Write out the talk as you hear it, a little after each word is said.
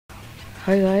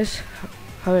Hi guys,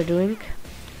 how are you doing?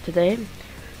 Today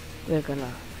we're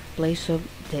gonna play some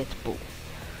Deadpool.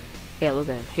 Yeah, look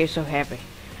at him, he's so happy.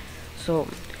 So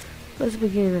let's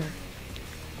begin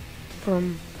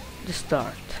from the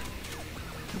start.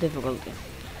 Difficulty.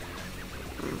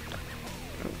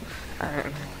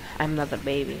 I'm not a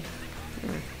baby.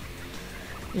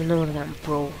 You know that I'm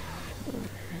pro.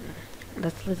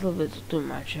 That's a little bit too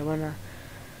much. I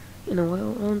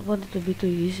don't want it to be too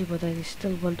easy, but I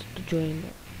still wanted to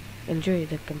enjoy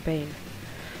the campaign.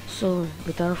 So,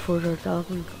 without further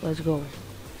talking, let's go.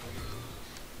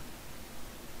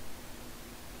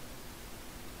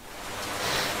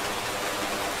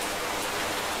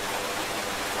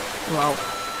 Wow,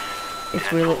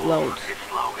 it's really loud.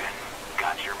 It's Logan.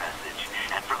 Got your message,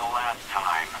 and for the last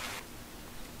time.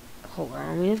 Hold on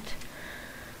a minute.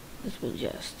 This will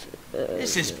just.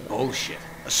 This is bullshit.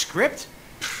 A script?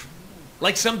 Pfft.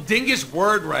 Like some dingus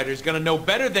word writer's gonna know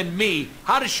better than me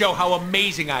how to show how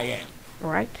amazing I am.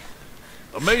 Right?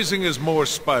 Amazing is more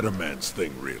Spider-Man's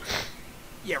thing, really.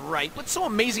 Yeah, right. What's so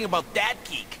amazing about that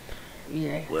geek?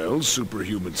 Yeah. Well,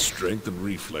 superhuman strength and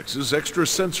reflexes,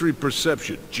 extrasensory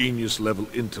perception, genius-level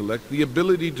intellect, the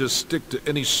ability to stick to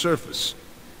any surface.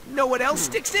 Know what else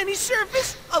sticks to any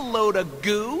surface? A load of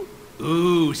goo?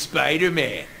 Ooh,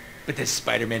 Spider-Man. But does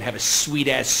Spider-Man have a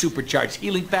sweet-ass supercharged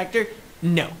healing factor?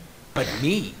 No. But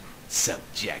me? Some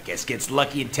jackass gets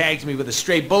lucky and tags me with a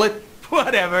stray bullet?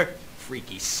 Whatever.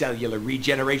 Freaky cellular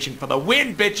regeneration for the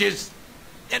win, bitches!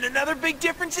 And another big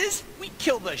difference is, we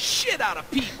kill the shit out of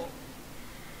people.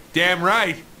 Damn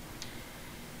right.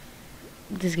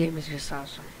 This game is just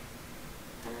awesome.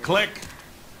 Click.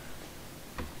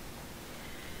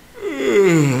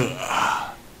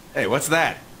 Hey, what's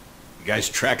that? You guys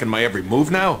tracking my every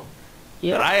move now?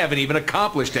 Yeah. But I haven't even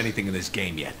accomplished anything in this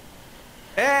game yet.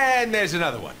 And there's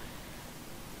another one.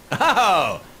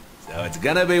 Oh, so it's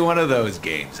gonna be one of those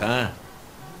games, huh?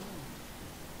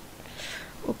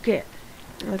 Okay,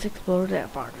 let's explore the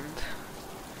apartment.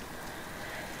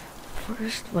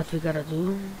 First, what we gotta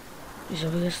do is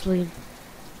obviously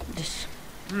this.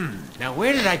 Now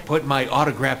where did I put my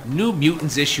autographed New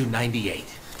Mutants issue 98?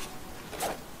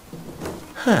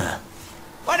 Huh.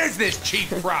 What is this cheap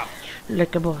prop?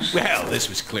 Like a boss. Well, this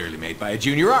was clearly made by a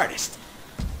junior artist.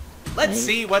 Let's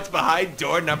see what's behind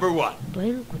door number 1.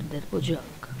 Playing with Deadpool junk.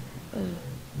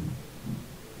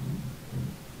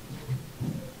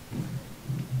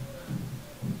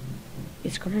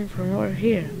 It's coming from over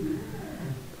here.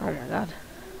 Oh my god.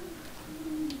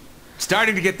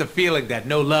 Starting to get the feeling that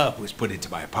no love was put into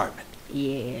my apartment.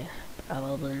 Yeah,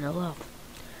 probably no love.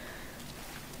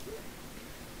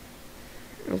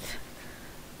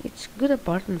 It's good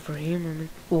apartment for him. I mean,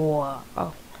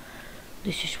 wow,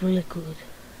 this is really good.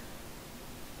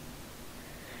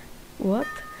 What?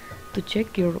 To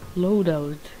check your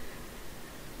loadout.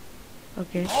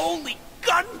 Okay. Holy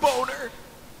gun boner!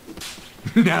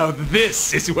 Now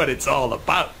this is what it's all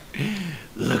about.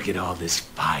 Look at all this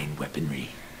fine weaponry.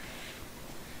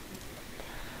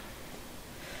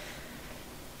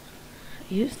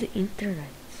 Use the internet.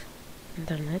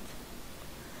 Internet?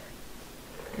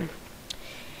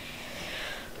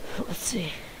 Let's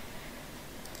see.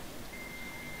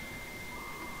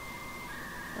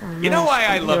 Oh, You know why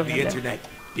I no, love no, the no. internet?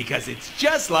 Because it's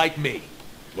just like me.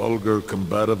 Vulgar,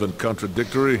 combative, and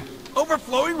contradictory.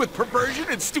 Overflowing with perversion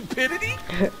and stupidity?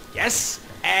 Yes,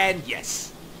 and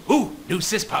yes. Ooh, new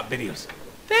Syspop videos.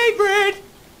 Favorite!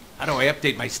 How do I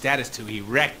update my status to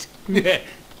erect?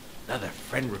 Another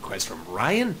friend request from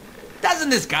Ryan? Doesn't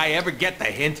this guy ever get the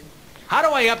hint? How do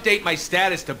I update my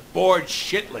status to bored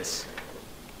shitless?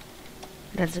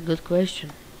 That's a good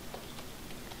question.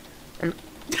 And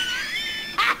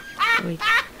wait,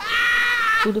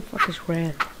 who the fuck is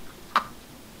Rand?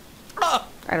 Oh,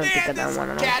 I don't think I man, don't this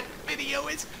wanna know. cat video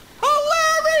is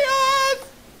hilarious!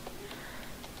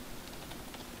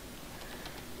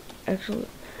 Actually,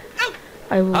 Oh,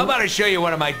 I will. how about I show you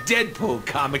one of my Deadpool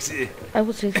comics? I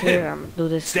would sit here and do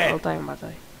this Stand. all the time, but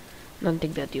I don't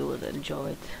think that you would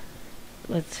enjoy it.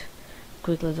 Let's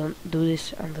quickly do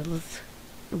this and then let's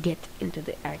get into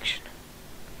the action.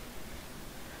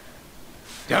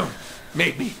 Don't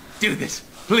make me do this,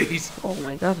 please. Oh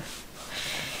my god.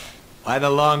 Why the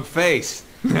long face?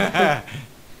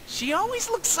 She always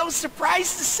looks so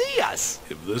surprised to see us.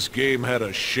 If this game had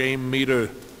a shame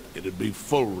meter, it'd be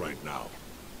full right now.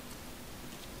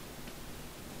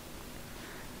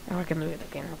 Now I can do it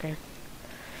again, okay?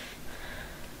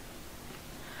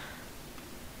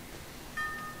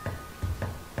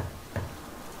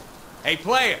 Hey,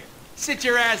 player, sit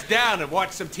your ass down and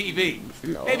watch some TV.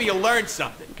 No. Maybe you'll learn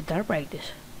something. Guitar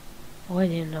practice. Oh, I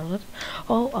didn't know that.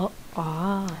 Oh,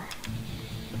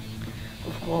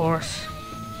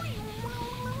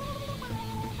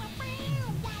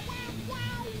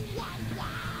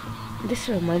 This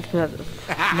reminds me of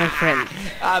my friend.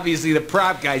 Obviously, the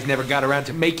prop guys never got around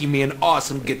to making me an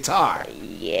awesome guitar.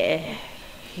 Yeah,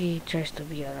 he tries to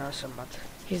be an awesome, but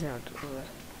he's not.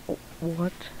 Oh,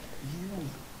 what?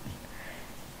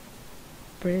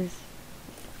 Press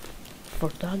for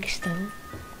doggy style.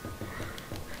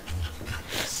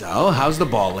 So, how's the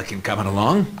ball licking coming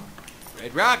along?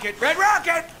 Red Rocket! Red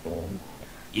Rocket!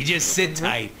 You just sit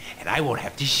tight, and I won't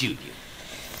have to shoot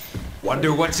you.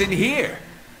 Wonder what's in here?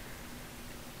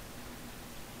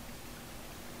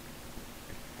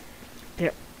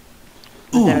 There.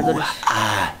 Ooh, There.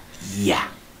 yeah.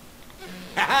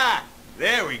 Haha!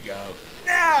 There we go.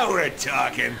 Now we're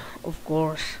talking. Of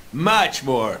course. Much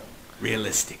more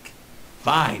realistic.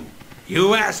 Fine.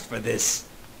 You asked for this.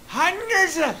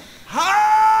 Hundreds of...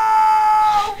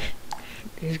 Oh!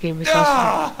 This game is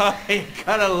awesome. Oh, I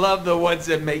gotta love the ones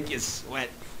that make you sweat.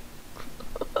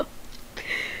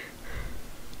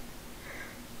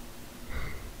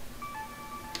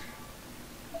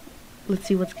 Let's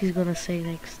see what he's gonna say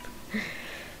next.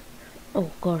 Oh,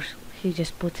 of course, he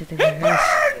just puts it in his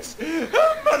ass. Burns!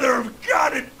 Mother of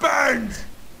God, it burns!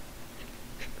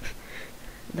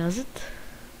 Does it?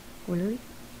 Really?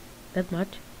 That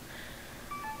much?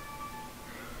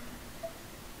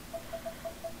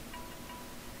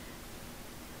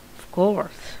 Of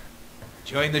course.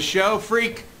 Join the show,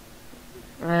 freak.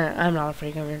 I'm not a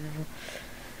freak. I'm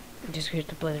just here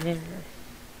to play the game.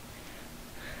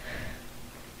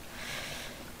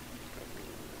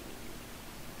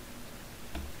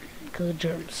 Kill the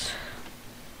germs.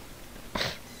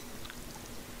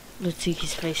 Let's see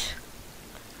his face.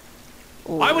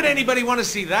 Oh. Why would anybody want to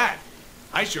see that?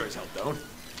 I sure as hell don't.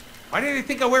 Why do they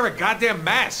think I wear a goddamn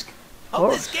mask?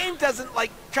 Oh, this game doesn't,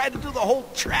 like, try to do the whole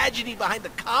tragedy behind the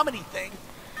comedy thing.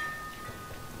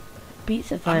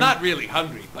 Pizza time. I'm not really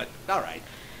hungry, but alright.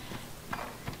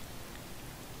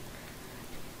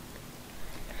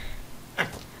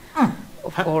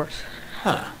 Of course.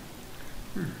 Huh.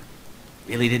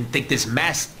 Really didn't think this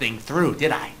mask thing through,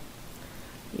 did I?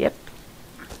 Yep.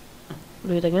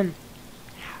 Do it again.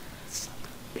 Son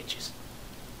of bitches.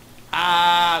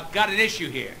 Got an issue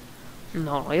here.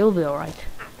 No, you'll be alright.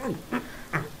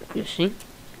 You see?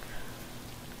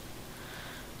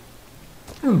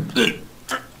 You're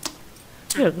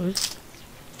good.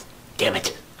 Damn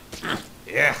it.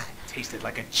 Yeah, tasted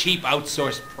like a cheap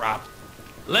outsourced prop.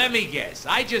 Let me guess,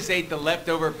 I just ate the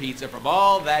leftover pizza from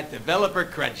all that developer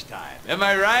crunch time. Am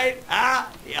I right?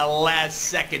 Ah, you last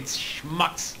second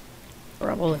schmucks.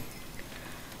 Probably.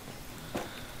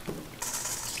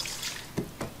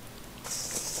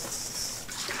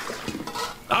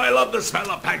 I love the smell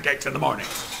of pancakes in the morning.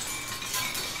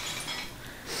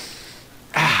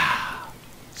 Ah,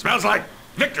 smells like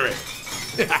victory.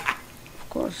 Of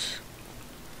course.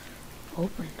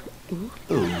 Open. Ooh,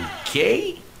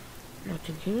 Okay.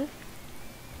 nothing here.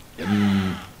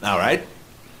 All right.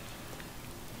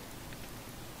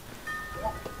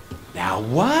 Now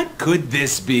what could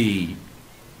this be?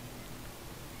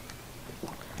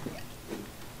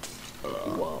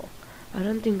 Whoa. I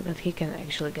don't think that he can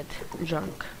actually get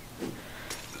drunk.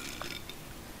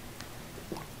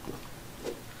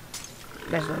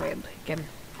 There's no way he can.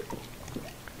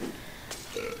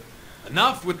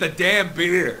 Enough with the damn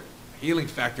beer. Healing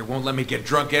factor won't let me get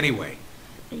drunk anyway.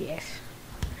 Yes.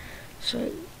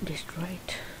 So, this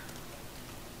right.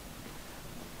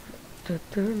 To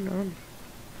turn on.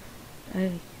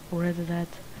 I read that.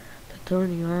 To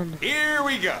turn you on. Here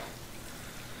we go.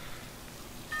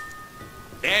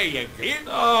 There you go.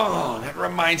 Oh, that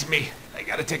reminds me. I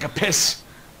gotta take a piss.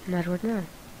 Not right now.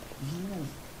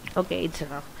 Okay, it's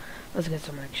enough. Let's get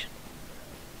some action.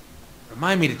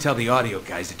 Remind me to tell the audio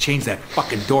guys to change that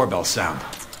fucking doorbell sound.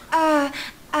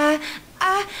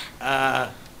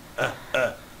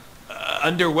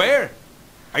 Underwear?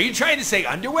 Are you trying to say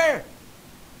underwear?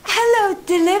 Hello,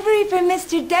 delivery for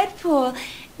Mr. Deadpool.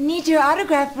 Need your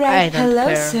autograph I read. don't Hello,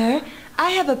 care. sir.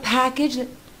 I have a package.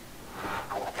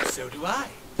 So do I.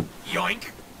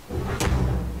 Yoink.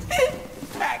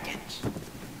 Package.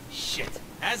 Shit.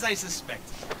 As I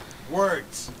suspected.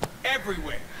 Words.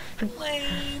 Everywhere.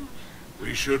 Lame.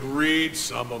 We should read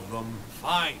some of them.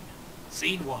 Fine.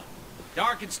 Scene 1.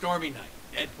 Dark and stormy night.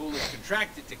 Deadpool is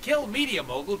contracted to kill media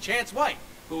mogul Chance White,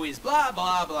 who is blah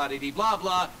blah blah dee blah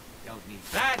blah. Don't need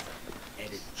that.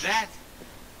 Edit that.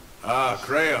 Ah,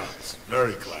 crayons.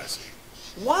 Very classy.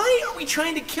 Why are we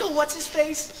trying to kill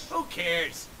what's-his-face? Who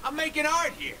cares? I'm making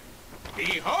art here.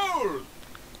 Behold!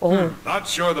 Oh, Not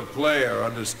sure the player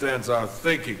understands our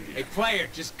thinking Hey, yet. player,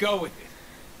 just go with it.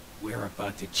 We're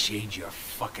about to change your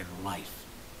fucking life.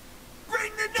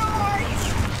 Bring the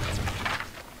noise!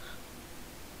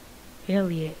 hell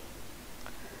yeah.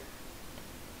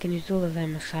 Can you tell that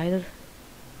I'm excited?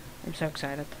 I'm so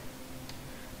excited.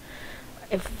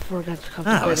 I forgot how to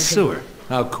play Oh, a the sewer.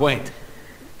 How quaint.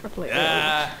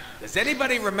 Does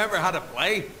anybody remember how to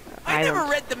play? I I never don't.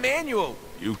 read the manual.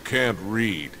 You can't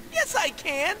read. Yes, I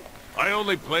can. I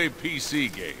only play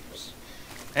PC games.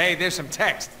 Hey, there's some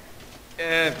text.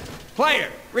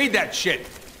 Player, read that shit.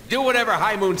 Do whatever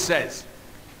High Moon says.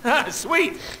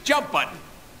 Sweet. Jump button.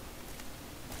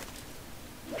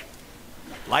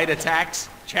 Light attacks.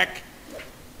 Check.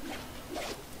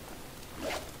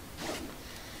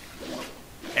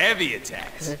 Heavy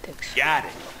attacks. Heretics. Got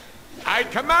it. I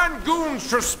command goons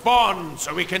to spawn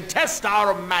so we can test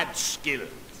our mad skills.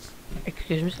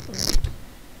 Excuse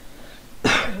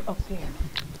me. Okay.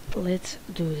 Let's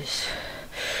do this.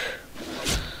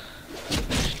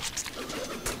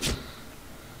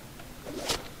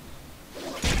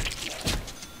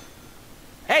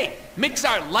 Hey, mix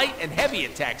our light and heavy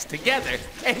attacks together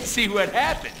and see what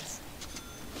happens.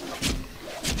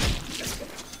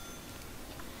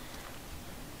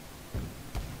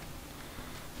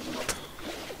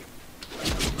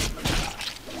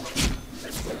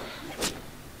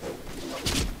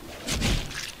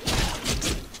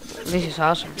 This is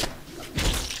awesome.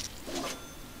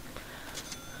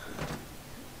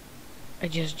 I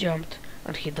just jumped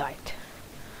and he died.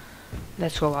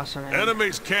 That's so awesome. Man.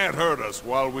 Enemies can't hurt us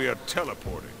while we are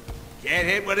teleporting. Can't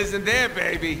hit what isn't there,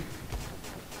 baby.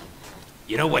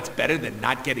 You know what's better than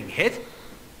not getting hit?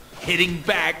 Hitting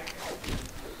back.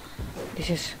 This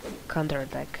is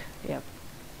counterattack. Yep.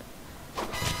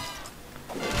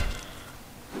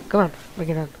 Come on, bring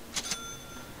it on.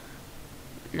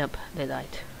 Nope, they died.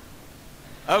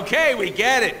 Okay, we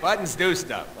get it. Buttons do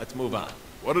stuff. Let's move on.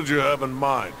 What did you have in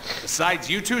mind? Besides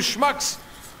you two schmucks,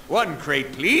 one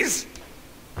crate, please.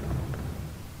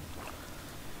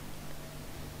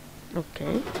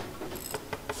 Okay.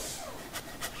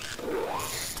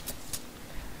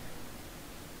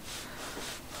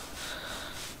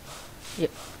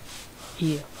 Yep.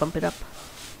 Here, pump it up.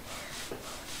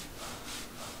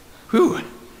 Whew.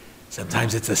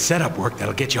 Sometimes it's the setup work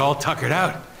that'll get you all tuckered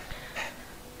out.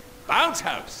 Bounce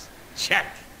house. Check.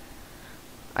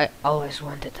 I always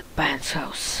wanted a bounce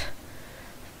house.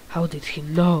 How did he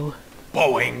know?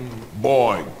 Boing.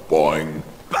 Boing, boing.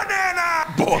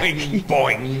 Banana! Boing,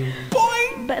 boing,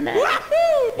 boing! Banana.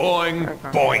 Wahoo! Boing,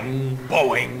 boing,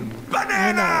 boing!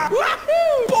 Banana!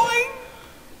 Wahoo! Boing!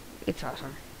 It's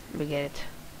awesome. We get it.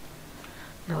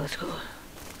 Now let's go.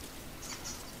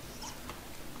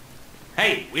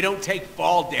 Hey, we don't take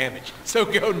fall damage, so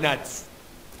go nuts.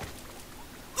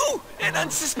 Ooh, an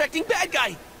unsuspecting bad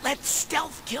guy. Let's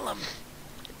stealth kill him.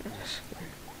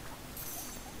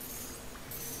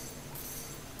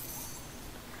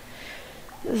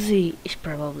 Z is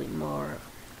probably more,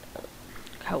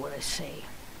 how would I say,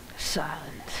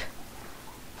 silent.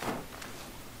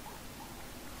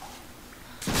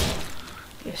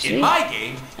 You see? In my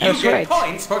game, you That's get right.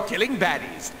 points for killing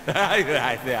baddies.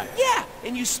 Yeah,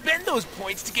 and you spend those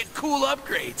points to get cool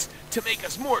upgrades to make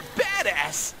us more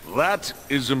badass. That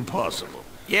is impossible.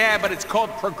 Yeah, but it's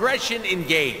called progression in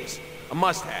games. A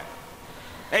must-have.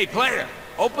 Hey, player,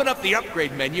 open up the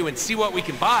upgrade menu and see what we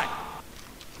can buy.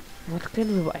 What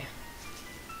can we buy?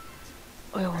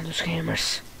 I want those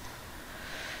hammers.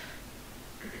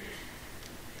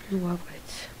 New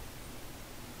upgrades.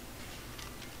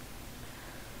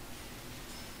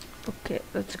 Okay,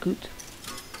 that's good.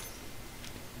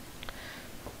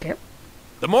 Okay.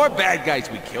 The more bad guys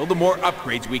we kill, the more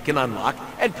upgrades we can unlock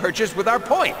and purchase with our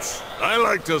points. I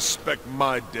like to spec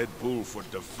my Deadpool for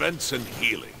defense and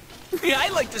healing. Yeah, I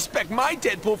like to spec my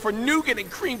Deadpool for nougat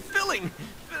and cream filling,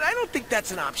 but I don't think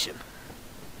that's an option.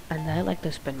 And I like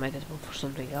to spend my Deadpool for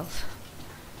something else.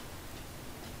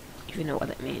 If you know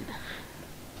what I mean.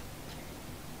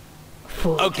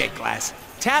 Food. Okay, class.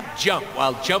 Tap jump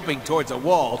while jumping towards a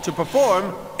wall to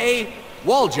perform a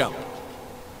wall jump.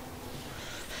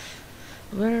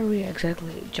 Where are we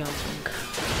exactly jumping?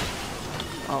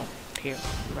 Oh, here,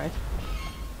 right?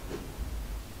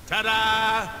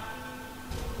 Ta-da!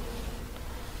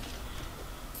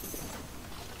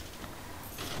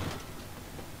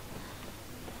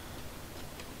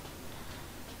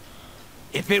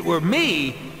 If it were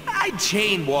me, I'd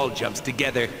chain wall jumps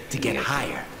together to get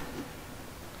higher.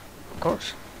 Of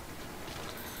course.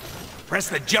 Press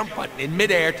the jump button in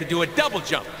midair to do a double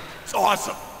jump. It's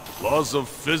awesome. Laws of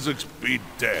physics be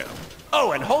damned.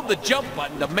 Oh, and hold the jump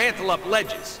button to mantle up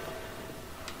ledges.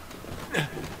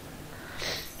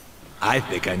 I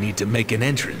think I need to make an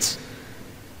entrance.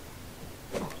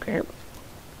 Okay.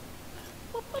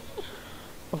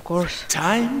 Of course.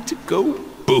 Time to go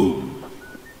boom.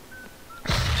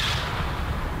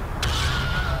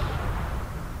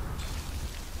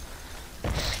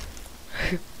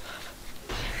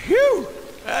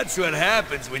 That's what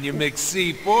happens when you mix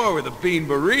C4 with a bean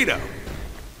burrito.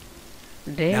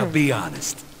 Damn. Now be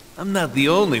honest. I'm not the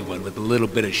only one with a little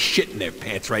bit of shit in their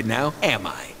pants right now, am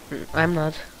I? I'm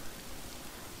not.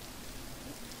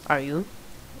 Are you?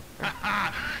 You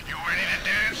ready to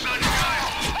dance, son?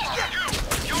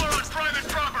 You are on private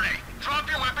property. Drop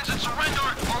your weapons and surrender,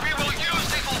 or we will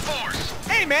use lethal force.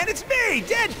 Hey man, it's me,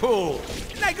 Deadpool!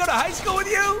 Didn't I go to high school with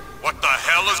you? What the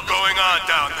hell is going on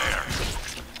down there?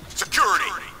 Security!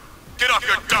 Get off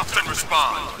your duff and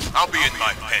respond. I'll be in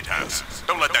my penthouse.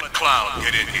 Don't let that clown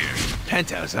get in here.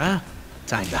 Penthouse, huh?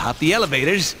 Time to hop the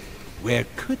elevators. Where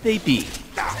could they be?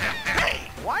 Hey,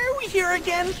 why are we here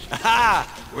again? Aha!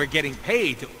 We're getting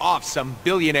paid to off some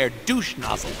billionaire douche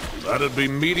nozzle. That'd be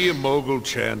media mogul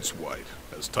Chance White.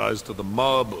 Has ties to the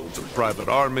mob, owns a private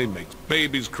army, makes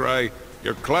babies cry.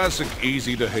 Your classic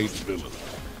easy-to-hate villain.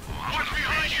 What's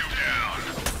behind you, down?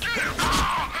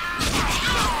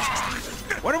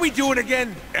 What are we doing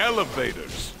again?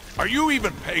 Elevators. Are you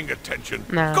even paying attention?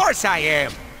 No. Of course I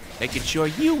am! Making sure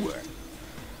you were.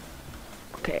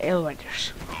 Okay,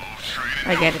 elevators.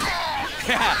 I get it.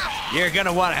 You're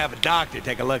gonna want to have a doctor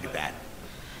take a look at that.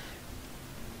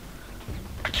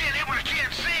 I can't hit what I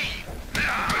can't see.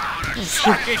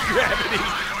 Suck it, gravity!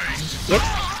 Yep.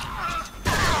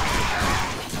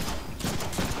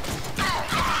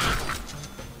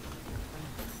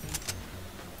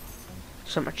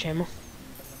 So much ammo.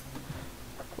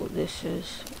 Oh, this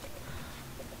is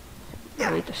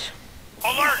burritos.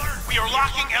 Alert! We are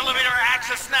locking elevator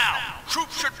access now.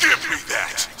 Troops should give me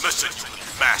that. Listen,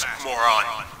 masked moron.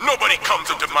 Nobody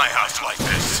comes into my house like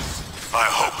this. I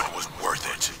hope it was worth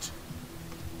it.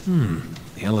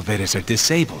 The elevators are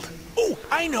disabled. Oh,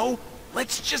 I know.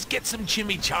 Let's just get some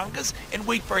chimichangas and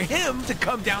wait for him to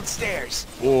come downstairs.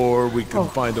 Or we can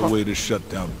find a way to shut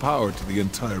down power to the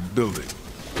entire building.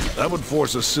 That would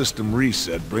force a system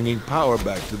reset, bringing power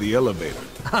back to the elevator.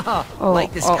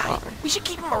 Like this guy. We should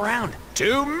keep him around.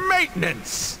 To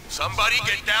maintenance. Somebody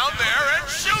get down there and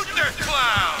shoot this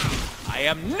clown! I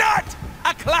am not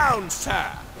a clown,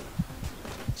 sir.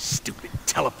 Stupid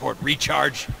teleport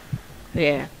recharge.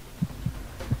 Yeah.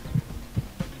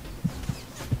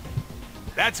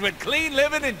 That's what clean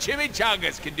living and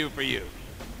chimichangas can do for you.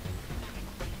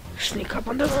 Sneak up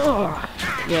on the door.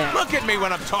 Yeah. Look at me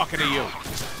when I'm talking to you.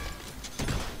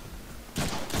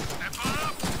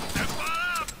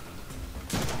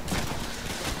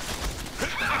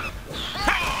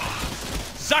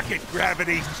 Suck it,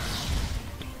 gravity.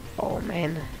 Oh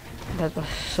man, that was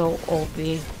so OP.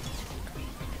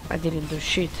 I didn't do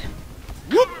shit.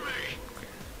 Whoop.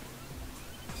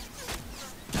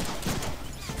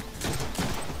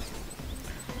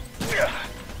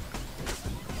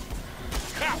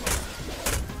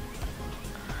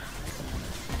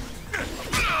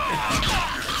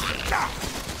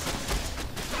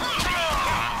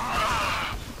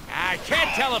 I can't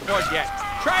teleport yet.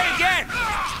 Try again.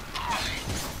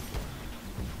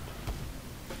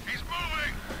 He's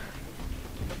moving!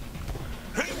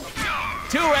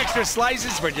 2 extra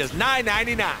slices for just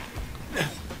 $9.99.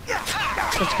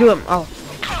 Let's kill him. Oh.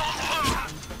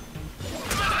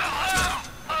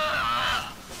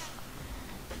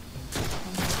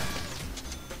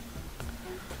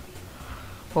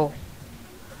 Oh.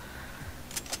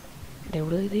 They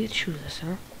really did shoot us,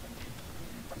 huh?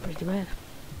 Pretty bad.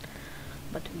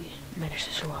 But we managed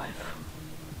to survive.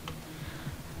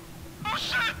 Oh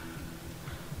shit!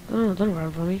 Oh, don't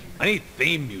run from me. I need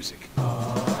theme music.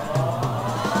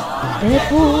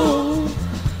 Deadpool!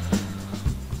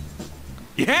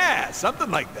 Yeah,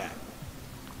 something like that.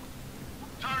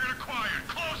 Target acquired.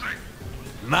 Closing!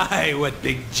 My, what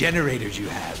big generators you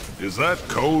have. Is that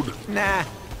code? Nah,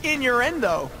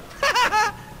 innuendo.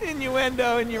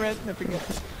 Innuendo. I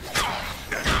forget.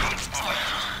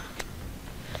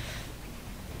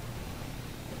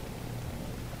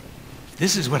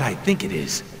 This is what I think it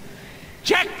is.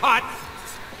 Jackpot!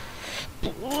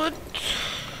 What?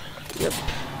 Yep.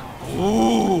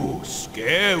 Ooh,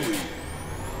 scary.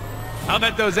 I'll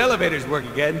bet those elevators work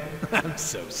again. I'm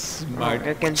so smart.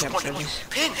 I can jump for this.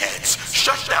 Pinheads!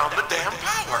 Shut down the damn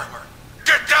power!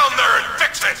 Get down there and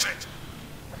fix it!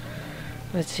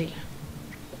 Let's see.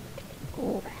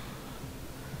 Oh.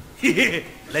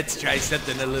 Let's try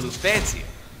something a little fancier.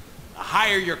 The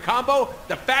higher your combo,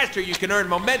 the faster you can earn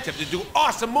momentum to do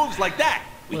awesome moves like that.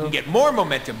 We can get more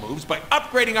momentum moves by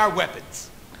upgrading our weapons.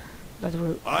 That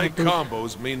will High do.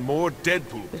 combos mean more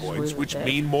Deadpool This is points, really which bad.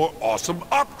 mean more awesome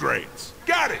upgrades.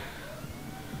 Got it!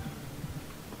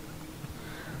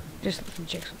 Just let me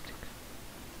check something.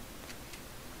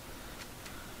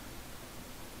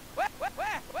 Well,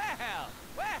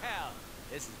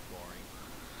 this is boring.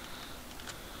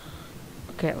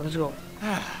 Okay, let's go.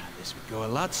 This would go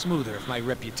a lot smoother if my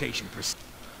reputation persisted.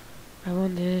 I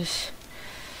want this.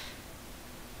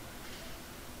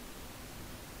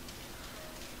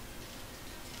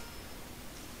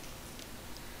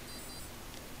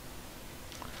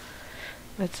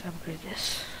 Let's upgrade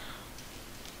this.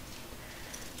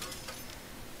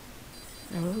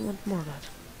 I really want more of that.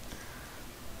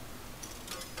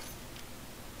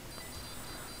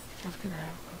 What can I have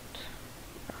got?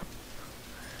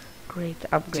 Great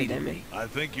upgrade, I mean. I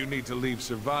think you need to leave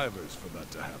survivors for that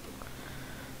to happen.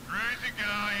 Crazy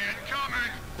guy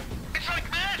incoming! It's like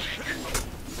magic!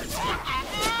 What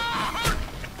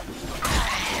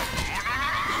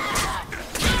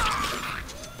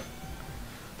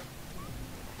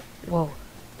the Whoa.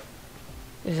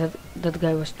 Is that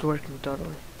guy was twerking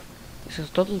totally. This is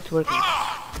totally twerking.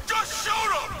 Ah! Just shoot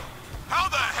him! How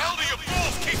the hell do you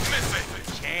fools keep missing?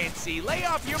 Chansey, lay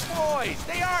off your boys.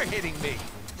 They are hitting me.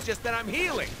 It's just that I'm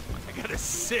healing. I got a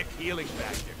sick healing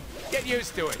factor. Get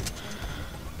used to it.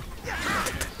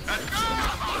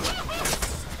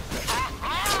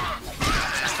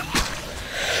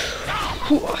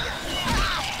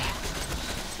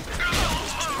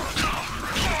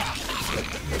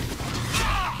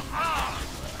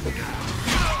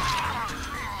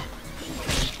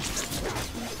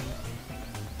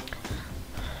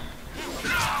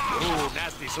 Ooh,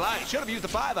 nasty slide. Should have used the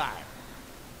 5-iron.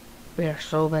 We are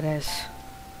so badass.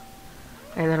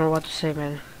 I don't know what to say,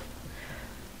 man.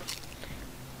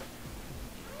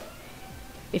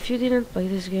 If you didn't play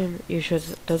this game, you should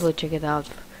totally check it out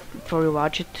before you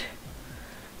watch it.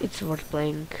 It's worth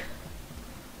playing.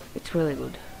 It's really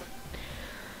good.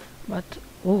 But,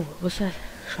 whoa, what's that?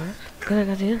 Shark? Can I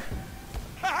get in?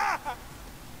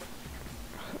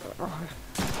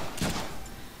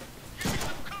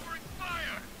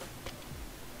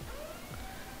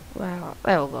 Well,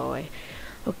 that will go away.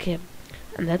 Okay,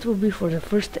 and that will be for the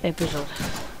first episode.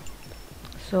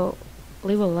 So,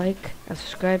 leave a like and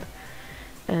subscribe,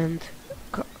 and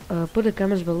put the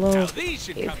comments below Now these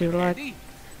should if come you in like handy.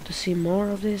 to see more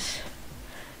of this.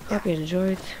 Hope you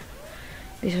enjoyed.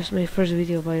 This was my first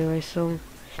video, by the way, so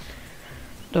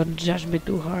don't judge me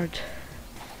too hard.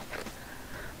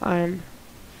 I'm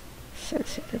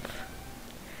sensitive.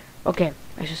 Okay,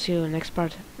 I shall see you in the next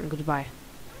part, and goodbye.